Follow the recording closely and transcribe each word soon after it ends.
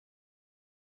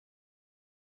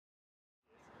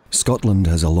Scotland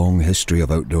has a long history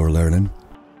of outdoor learning.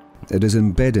 It is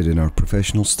embedded in our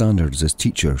professional standards as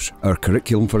teachers, our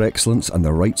curriculum for excellence and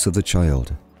the rights of the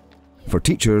child. For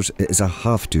teachers, it is a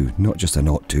have to, not just an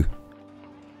ought to.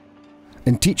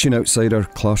 In teaching outside our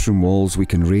classroom walls, we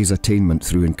can raise attainment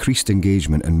through increased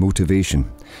engagement and motivation,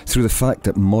 through the fact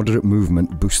that moderate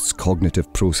movement boosts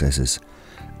cognitive processes,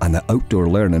 and that outdoor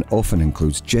learning often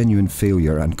includes genuine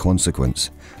failure and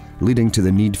consequence, leading to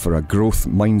the need for a growth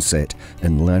mindset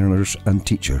in learners and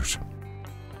teachers.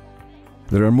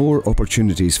 There are more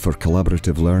opportunities for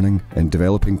collaborative learning in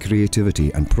developing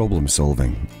creativity and problem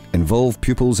solving, involve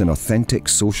pupils in authentic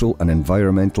social and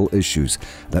environmental issues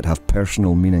that have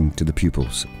personal meaning to the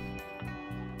pupils.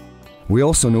 We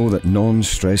also know that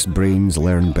non-stressed brains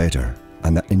learn better,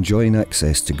 and that enjoying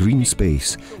access to green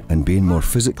space and being more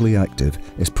physically active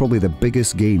is probably the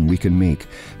biggest gain we can make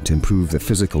to improve the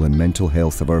physical and mental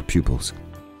health of our pupils.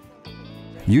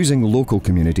 Using local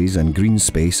communities and green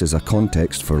space as a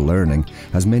context for learning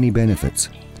has many benefits.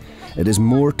 It is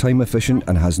more time efficient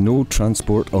and has no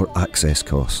transport or access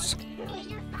costs.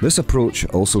 This approach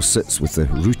also sits with the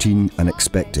routine and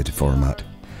expected format.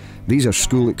 These are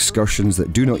school excursions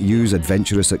that do not use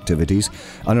adventurous activities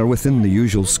and are within the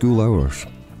usual school hours.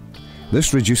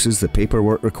 This reduces the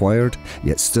paperwork required,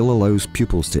 yet still allows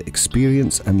pupils to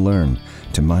experience and learn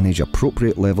to manage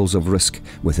appropriate levels of risk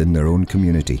within their own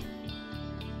community.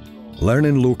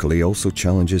 Learning locally also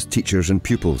challenges teachers and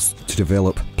pupils to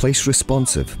develop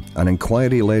place-responsive and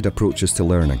inquiry-led approaches to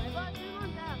learning.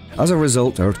 As a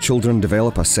result, our children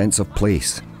develop a sense of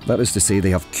place. That is to say, they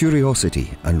have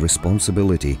curiosity and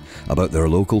responsibility about their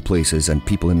local places and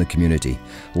people in the community.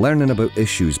 Learning about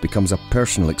issues becomes a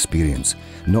personal experience,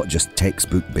 not just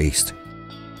textbook-based.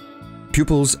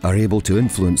 Pupils are able to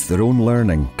influence their own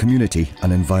learning, community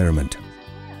and environment.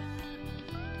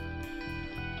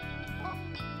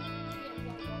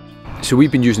 So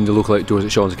we've been using the local outdoors at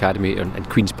Shawlands Academy and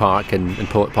Queen's Park and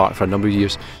Pollok Park for a number of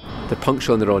years. They're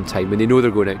punctual and they're on time. When they know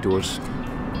they're going outdoors,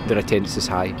 their attendance is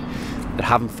high. They're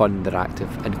having fun, they're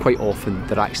active, and quite often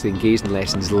they're actually engaged in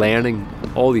lessons, learning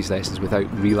all these lessons without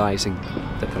realising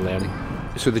that they're learning.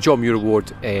 So the John Muir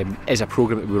Award is a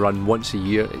programme that we run once a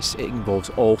year. It involves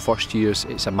all first years.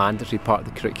 It's a mandatory part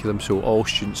of the curriculum, so all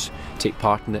students take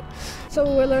part in it. So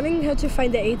we're learning how to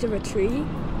find the age of a tree.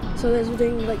 So there's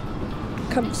doing like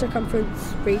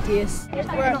circumference, radius.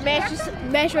 We're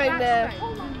measuring the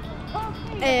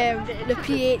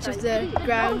pH of the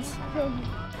ground.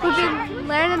 We've been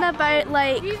learning about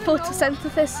like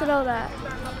photosynthesis and all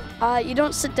that. You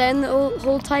don't sit down the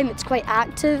whole time, it's quite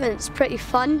active and it's pretty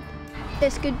fun.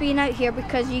 It's good being out here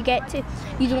because you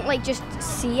don't like just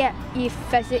see it, you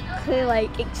physically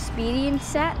like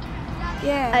experience it.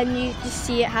 Yeah. And you just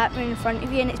see it happening in front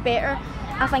of you, and it's better.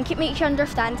 I think it makes you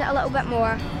understand it a little bit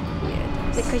more.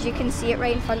 Because you can see it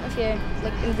right in front of you,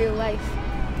 like in real life.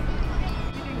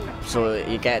 So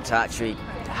you get to actually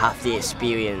have the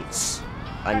experience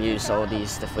and use all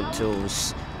these different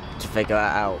tools to figure it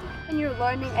out. When you're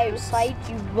learning outside,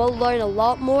 you will learn a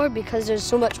lot more because there's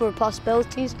so much more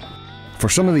possibilities. For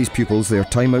some of these pupils, their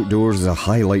time outdoors is a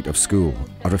highlight of school,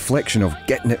 a reflection of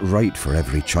getting it right for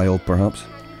every child perhaps.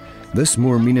 This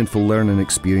more meaningful learning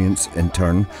experience, in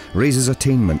turn, raises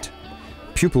attainment.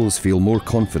 Pupils feel more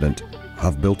confident,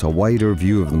 have built a wider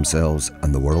view of themselves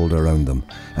and the world around them,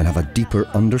 and have a deeper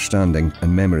understanding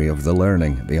and memory of the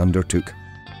learning they undertook.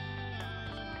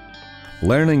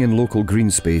 Learning in local green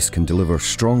space can deliver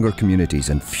stronger communities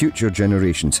and future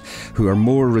generations who are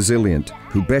more resilient,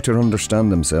 who better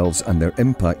understand themselves and their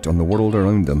impact on the world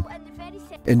around them.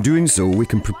 In doing so, we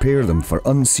can prepare them for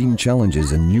unseen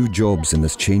challenges and new jobs in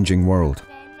this changing world.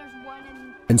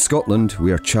 In Scotland,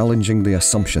 we are challenging the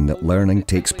assumption that learning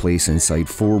takes place inside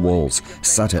four walls,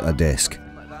 sat at a desk.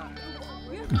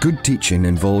 Good teaching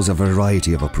involves a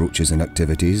variety of approaches and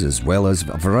activities, as well as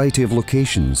a variety of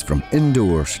locations, from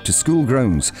indoors to school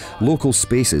grounds, local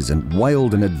spaces and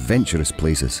wild and adventurous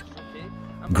places.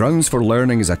 Grounds for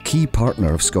Learning is a key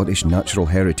partner of Scottish Natural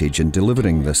Heritage in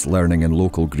delivering this Learning in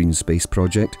Local Green Space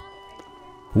project.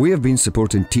 We have been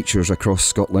supporting teachers across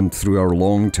Scotland through our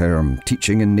long-term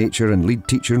Teaching in Nature and Lead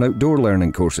Teacher in Outdoor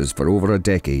Learning courses for over a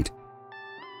decade.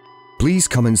 Please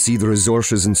come and see the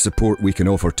resources and support we can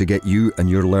offer to get you and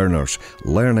your learners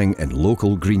learning in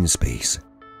local green space.